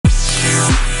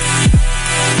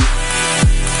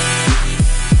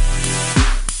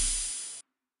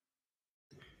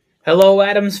Hello,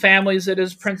 Adams families. It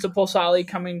is Principal Solly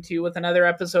coming to you with another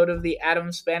episode of the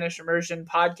Adams Spanish Immersion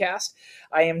podcast.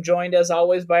 I am joined, as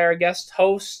always, by our guest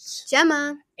hosts,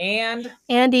 Gemma and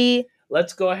Andy.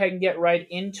 Let's go ahead and get right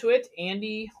into it.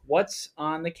 Andy, what's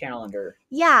on the calendar?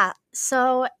 Yeah,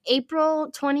 so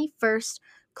April 21st,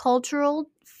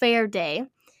 Cultural Fair Day.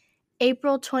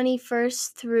 April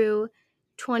 21st through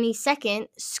 22nd,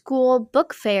 School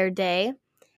Book Fair Day.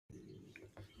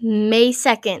 May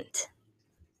 2nd,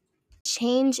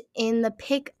 change in the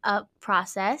pickup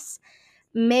process.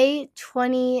 May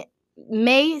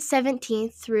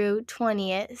 17th through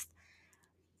 20th,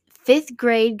 5th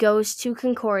grade goes to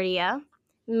Concordia.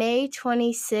 May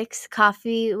 26th,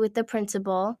 coffee with the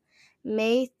principal.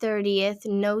 May 30th,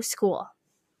 no school.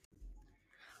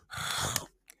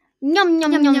 Yum,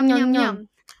 yum, yum, yum, yum, yum.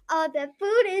 All the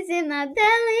food is in my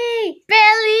belly.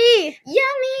 Belly!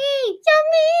 Yummy!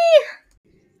 Yummy!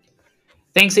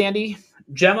 Thanks, Andy.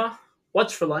 Gemma,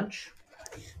 what's for lunch?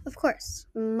 Of course.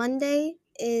 Monday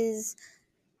is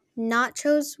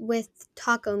nachos with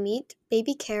taco meat,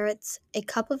 baby carrots, a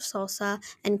cup of salsa,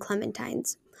 and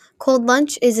clementines. Cold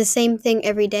lunch is the same thing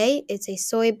every day. It's a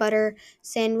soy butter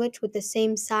sandwich with the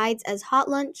same sides as hot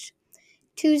lunch.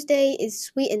 Tuesday is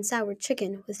sweet and sour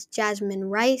chicken with jasmine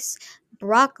rice,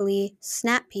 broccoli,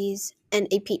 snap peas, and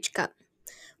a peach cup.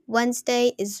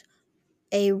 Wednesday is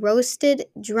a roasted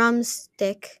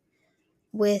drumstick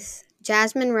with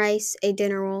jasmine rice, a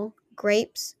dinner roll,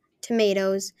 grapes,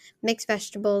 tomatoes, mixed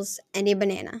vegetables, and a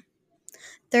banana.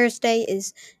 Thursday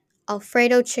is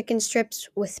Alfredo chicken strips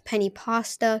with penny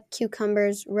pasta,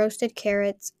 cucumbers, roasted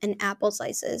carrots, and apple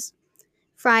slices.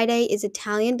 Friday is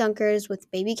Italian dunkers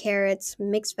with baby carrots,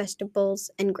 mixed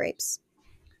vegetables, and grapes.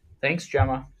 Thanks,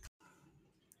 Gemma.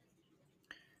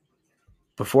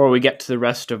 Before we get to the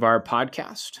rest of our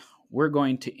podcast, we're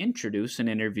going to introduce an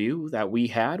interview that we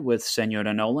had with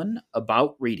Senora Nolan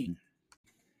about reading.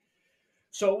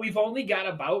 So we've only got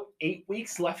about 8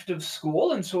 weeks left of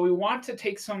school, and so we want to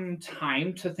take some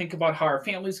time to think about how our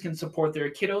families can support their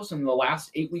kiddos in the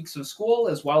last 8 weeks of school,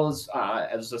 as well as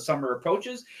the summer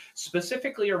approaches,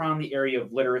 specifically around the area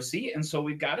of literacy. And so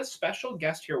we've got a special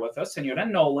guest here with us, Senora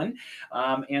Nolan,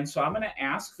 and so I'm going to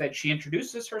ask that she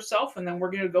introduces herself, and then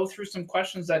we're going to go through some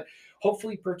questions that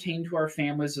hopefully pertain to our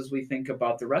families as we think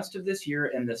about the rest of this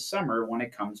year and this summer when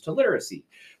it comes to literacy.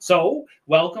 So,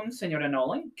 welcome, Senora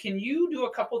Nolan. Can you do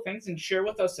a couple things and share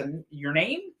with us your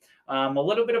name, a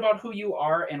little bit about who you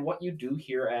are and what you do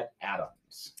here at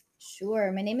Adams?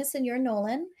 Sure. My name is Senora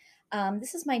Nolan.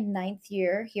 This is my 9th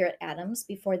year here at Adams.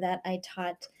 Before that, I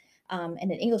taught in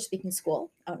an English-speaking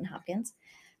school out in Hopkins.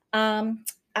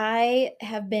 I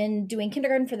have been doing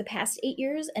kindergarten for the past 8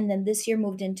 years, and then this year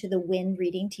moved into the WIN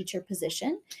reading teacher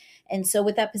position. And so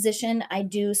with that position, I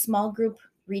do small group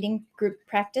reading group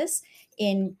practice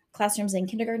in classrooms in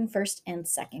kindergarten, 1st and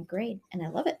 2nd grade, and I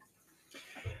love it.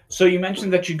 So you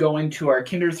mentioned that you go into our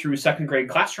kinder through 2nd grade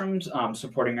classrooms,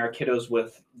 supporting our kiddos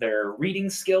with their reading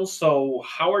skills. So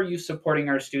how are you supporting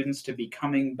our students to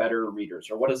becoming better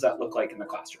readers, or what does that look like in the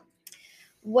classroom?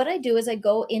 What I do is I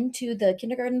go into the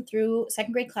kindergarten through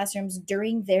 2nd grade classrooms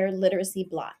during their literacy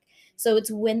block. So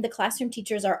it's when the classroom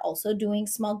teachers are also doing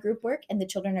small group work and the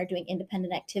children are doing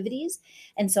independent activities.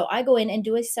 And so I go in and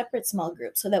do a separate small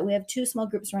group so that we have 2 small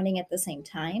groups running at the same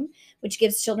time, which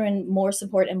gives children more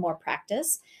support and more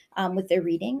practice with their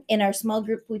reading. In our small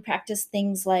group, we practice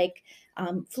things like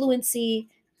fluency,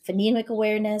 phonemic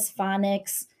awareness,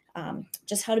 phonics,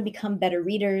 just how to become better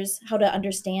readers, how to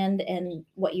understand and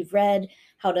what you've read,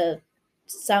 how to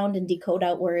sound and decode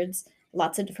out words,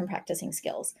 lots of different practicing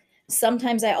skills.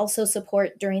 Sometimes I also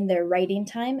support during their writing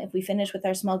time. If we finish with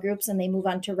our small groups and they move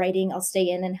on to writing, I'll stay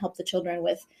in and help the children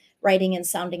with writing and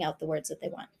sounding out the words that they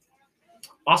want.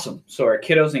 Awesome. So our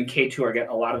kiddos in K2 are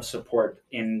getting a lot of support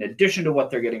in addition to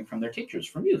what they're getting from their teachers,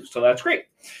 from you. So that's great.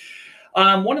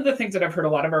 One of the things that I've heard a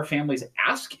lot of our families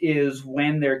ask is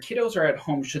when their kiddos are at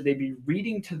home, should they be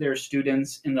reading to their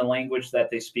students in the language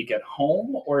that they speak at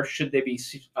home, or should they be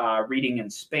reading in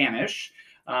Spanish?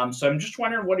 So I'm just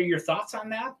wondering, what are your thoughts on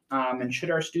that? And should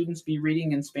our students be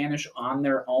reading in Spanish on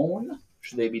their own?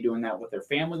 Should they be doing that with their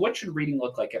family? What should reading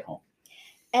look like at home?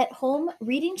 At home,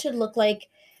 reading should look like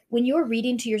when you're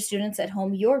reading to your students at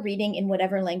home, you're reading in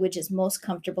whatever language is most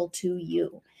comfortable to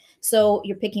you. So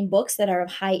you're picking books that are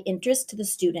of high interest to the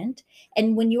student.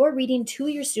 And when you're reading to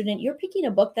your student, you're picking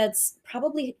a book that's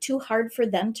probably too hard for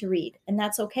them to read. And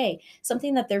that's okay.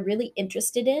 Something that they're really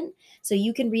interested in. So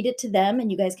you can read it to them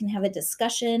and you guys can have a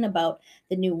discussion about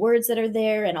the new words that are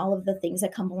there and all of the things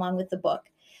that come along with the book.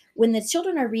 When the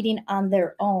children are reading on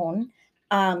their own,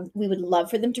 we would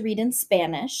love for them to read in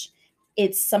Spanish.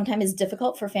 It's sometimes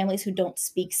difficult for families who don't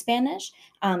speak Spanish.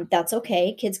 That's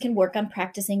okay. Kids can work on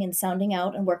practicing and sounding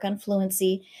out and work on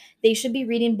fluency. They should be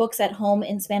reading books at home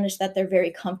in Spanish that they're very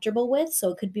comfortable with.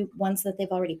 So it could be ones that they've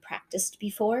already practiced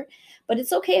before. But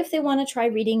it's okay if they want to try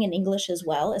reading in English as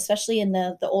well, especially in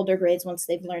the older grades once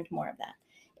they've learned more of that.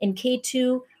 In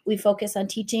K2, we focus on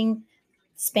teaching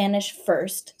Spanish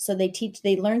first. So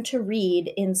they learn to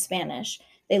read in Spanish.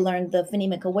 They learn the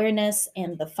phonemic awareness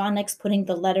and the phonics, putting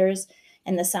the letters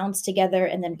and the sounds together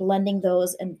and then blending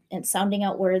those and sounding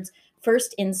out words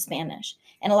first in Spanish.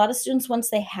 And a lot of students, once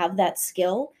they have that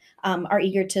skill, are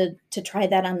eager to try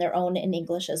that on their own in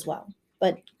English as well.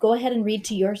 But go ahead and read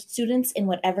to your students in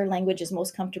whatever language is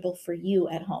most comfortable for you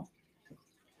at home.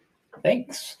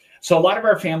 Thanks. So a lot of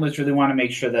our families really want to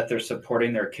make sure that they're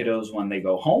supporting their kiddos when they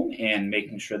go home and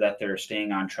making sure that they're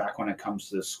staying on track when it comes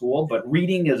to the school. But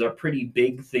reading is a pretty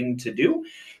big thing to do.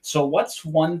 So what's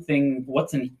one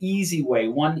easy way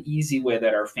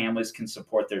that our families can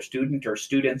support their student or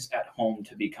students at home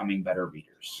to becoming better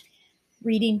readers?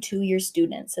 Reading to your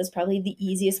students is probably the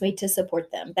easiest way to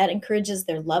support them. That encourages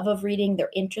their love of reading,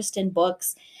 their interest in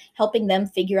books, helping them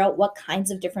figure out what kinds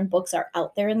of different books are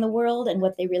out there in the world and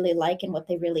what they really like and what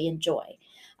they really enjoy.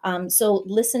 So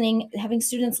having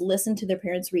students listen to their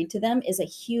parents read to them is a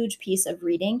huge piece of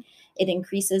reading. It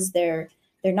increases their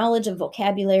knowledge of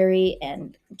vocabulary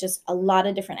and just a lot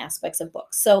of different aspects of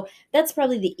books. So that's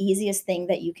probably the easiest thing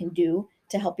that you can do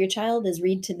to help your child is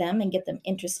read to them and get them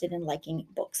interested in liking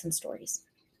books and stories.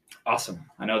 Awesome.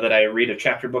 I know that I read a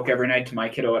chapter book every night to my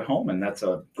kiddo at home, and that's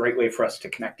a great way for us to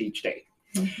connect each day.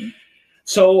 Mm-hmm.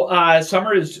 So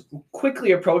summer is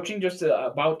quickly approaching, just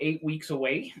about 8 weeks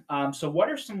away. So what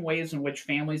are some ways in which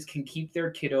families can keep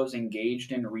their kiddos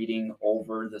engaged in reading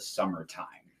over the summertime?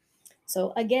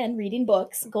 So again, reading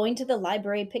books, going to the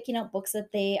library, picking out books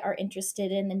that they are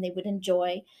interested in and they would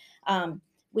enjoy.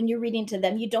 When you're reading to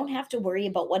them, you don't have to worry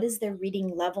about what is their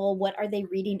reading level, what are they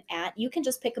reading at. You can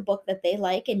just pick a book that they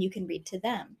like and you can read to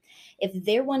them. If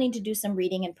they're wanting to do some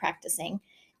reading and practicing,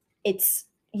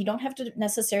 you don't have to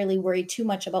necessarily worry too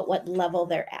much about what level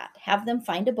they're at. Have them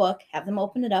find a book, have them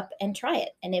open it up and try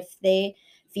it. And if they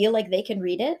feel like they can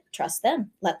read it, trust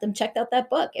them. Let them check out that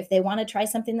book. If they want to try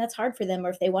something that's hard for them, or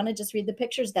if they want to just read the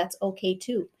pictures, that's okay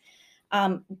too.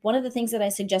 One of the things that I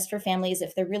suggest for families,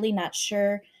 if they're really not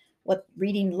sure what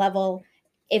reading level,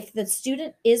 if the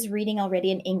student is reading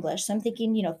already in English, so I'm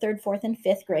thinking, 3rd, 4th, and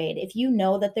 5th grade, if you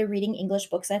know that they're reading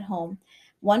English books at home,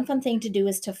 one fun thing to do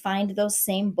is to find those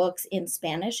same books in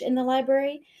Spanish in the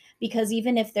library, because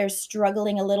even if they're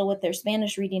struggling a little with their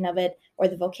Spanish reading of it or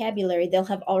the vocabulary, they'll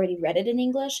have already read it in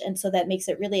English. And so that makes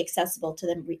it really accessible to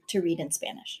them to read in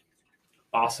Spanish.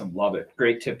 Awesome. Love it.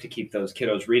 Great tip to keep those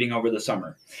kiddos reading over the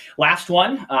summer. Last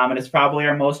one, and it's probably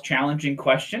our most challenging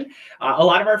question. A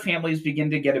lot of our families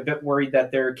begin to get a bit worried that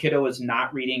their kiddo is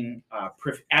not reading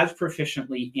as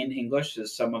proficiently in English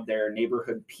as some of their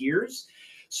neighborhood peers.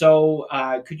 So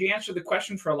could you answer the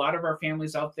question for a lot of our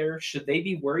families out there? Should they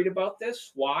be worried about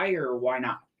this? Why or why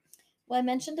not? Well, I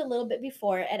mentioned a little bit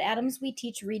before, at Adams, we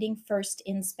teach reading first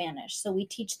in Spanish. So we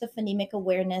teach the phonemic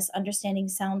awareness, understanding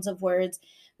sounds of words.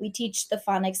 We teach the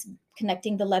phonics,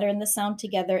 connecting the letter and the sound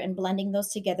together and blending those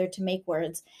together to make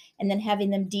words, and then having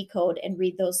them decode and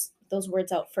read those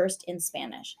words out first in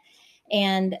Spanish.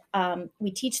 And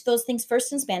we teach those things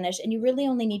first in Spanish, and you really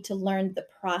only need to learn the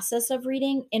process of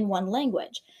reading in one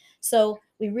language. So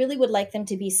we really would like them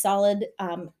to be solid,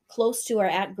 close to or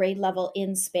at grade level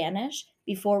in Spanish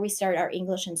before we start our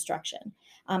English instruction.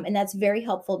 And that's very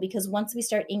helpful because once we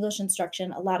start English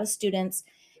instruction, a lot of students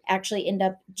actually end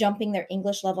up jumping their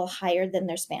English level higher than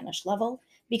their Spanish level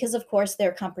because, of course,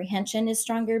 their comprehension is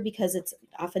stronger because it's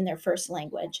often their first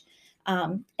language.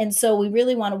 And so we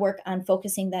really want to work on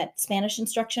focusing that Spanish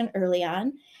instruction early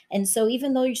on. And so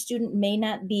even though your student may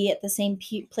not be at the same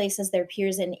place as their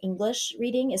peers in English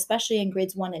reading, especially in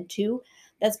grades 1 and 2,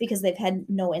 that's because they've had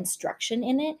no instruction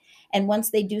in it. And once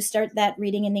they do start that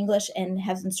reading in English and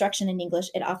have instruction in English,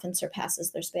 it often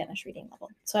surpasses their Spanish reading level.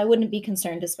 So I wouldn't be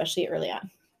concerned, especially early on.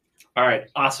 All right.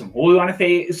 Awesome. Well, we want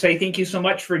to say thank you so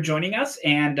much for joining us.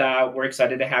 And we're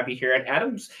excited to have you here at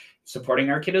Adams supporting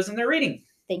our kiddos in their reading.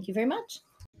 Thank you very much.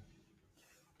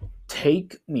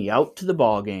 Take me out to the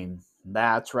ball game.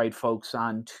 That's right, folks.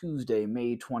 On Tuesday,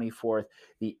 May 24th,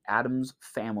 the Adams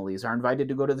families are invited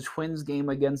to go to the Twins game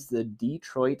against the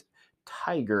Detroit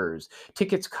Tigers.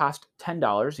 Tickets cost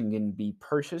 $10 and can be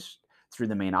purchased through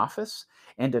the main office.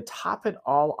 And to top it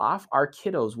all off, our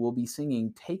kiddos will be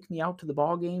singing Take Me Out to the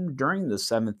Ball Game during the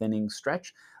 7th inning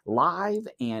stretch, live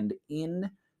and in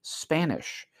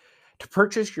Spanish. To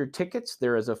purchase your tickets,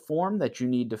 there is a form that you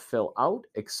need to fill out,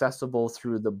 accessible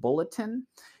through the bulletin.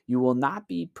 You will not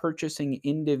be purchasing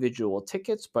individual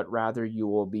tickets, but rather you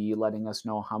will be letting us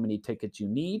know how many tickets you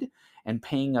need and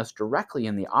paying us directly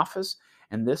in the office.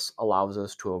 And this allows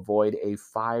us to avoid a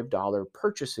 $5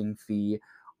 purchasing fee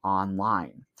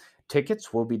online.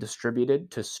 Tickets will be distributed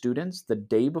to students the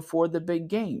day before the big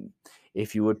game.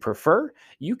 If you would prefer,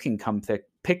 you can come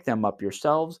pick them up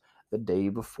yourselves the day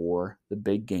before the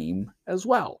big game as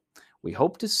well. We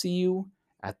hope to see you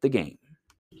at the game.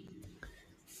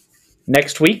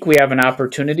 Next week, we have an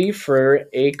opportunity for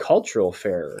a cultural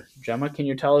fair. Gemma, can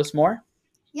you tell us more?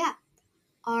 Yeah.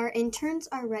 Our interns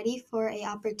are ready for an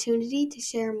opportunity to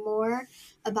share more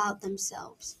about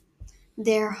themselves,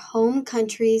 their home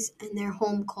countries, and their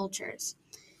home cultures.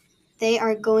 They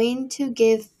are going to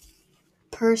give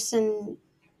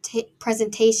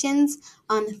presentations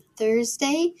on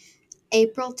Thursday,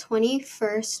 April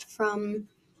 21st from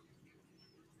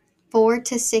 4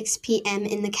 to 6 p.m.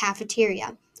 in the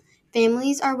cafeteria.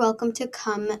 Families are welcome to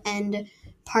come and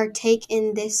partake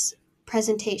in this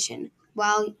presentation.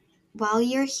 While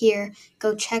you're here,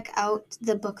 go check out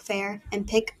the book fair and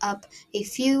pick up a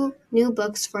few new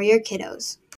books for your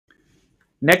kiddos.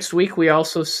 Next week, we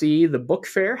also see the book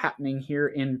fair happening here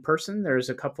in person. There's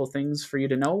a couple things for you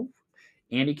to know.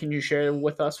 Andy, can you share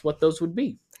with us what those would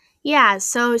be? Yeah,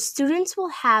 so students will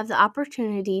have the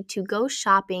opportunity to go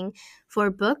shopping for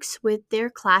books with their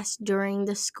class during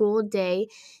the school day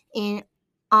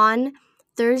on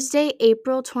Thursday,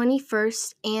 April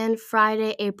 21st and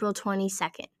Friday, April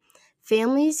 22nd.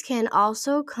 Families can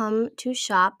also come to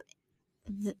shop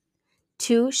the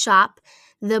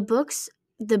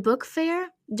book fair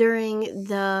during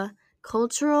the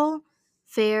cultural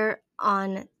fair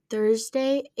on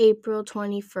Thursday, April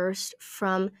 21st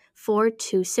from 4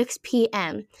 to 6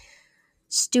 p.m.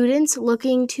 Students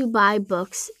looking to buy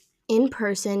books in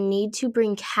person need to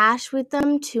bring cash with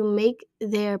them to make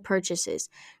their purchases.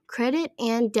 Credit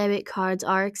and debit cards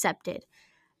are accepted.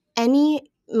 Any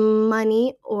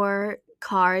money or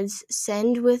cards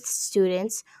sent with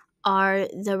students are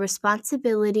the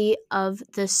responsibility of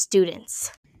the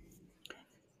students.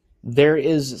 There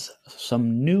is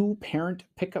some new parent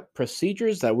pickup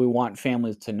procedures that we want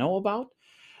families to know about.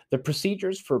 The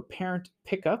procedures for parent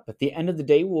pickup at the end of the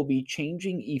day will be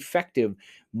changing effective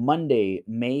Monday,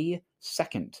 May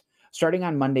 2nd. Starting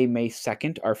on Monday, May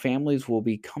 2nd, our families will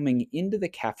be coming into the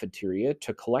cafeteria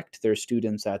to collect their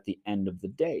students at the end of the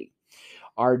day.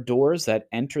 Our doors that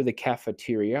enter the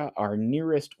cafeteria are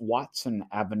nearest Watson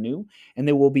Avenue, and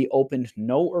they will be opened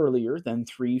no earlier than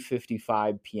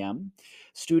 3:55 p.m.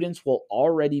 Students will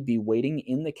already be waiting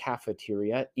in the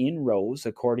cafeteria in rows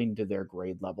according to their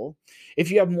grade level. If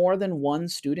you have more than one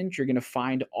student, you're going to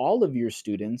find all of your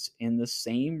students in the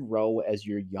same row as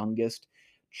your youngest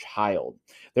child.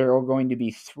 There are going to be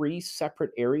 3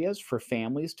 separate areas for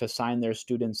families to sign their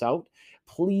students out.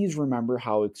 Please remember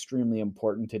how extremely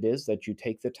important it is that you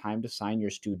take the time to sign your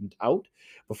student out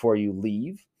before you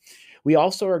leave. We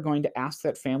also are going to ask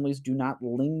that families do not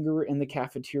linger in the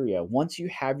cafeteria. Once you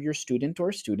have your student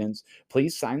or students,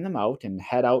 please sign them out and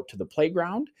head out to the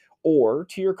playground or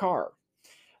to your car.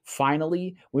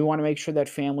 Finally, we want to make sure that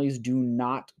families do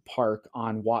not park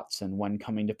on Watson when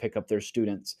coming to pick up their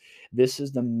students. This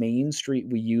is the main street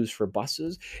we use for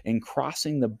buses, and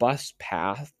crossing the bus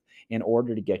path in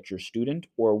order to get your student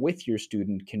or with your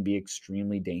student can be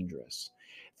extremely dangerous.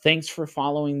 Thanks for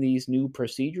following these new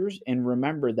procedures, and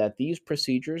remember that these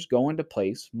procedures go into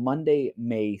place Monday,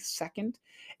 May 2nd,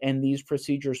 and these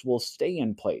procedures will stay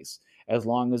in place as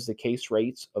long as the case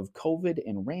rates of COVID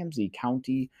in Ramsey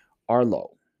County are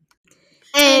low.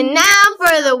 And now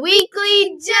for the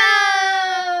weekly joke!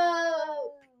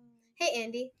 Hey,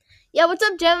 Andy. Yeah, what's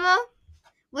up, Gemma?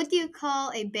 What do you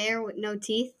call a bear with no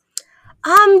teeth?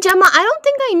 Gemma, I don't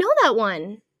think I know that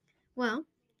one. Well,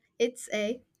 it's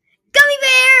a gummy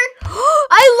bear!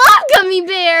 I love gummy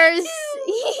bears!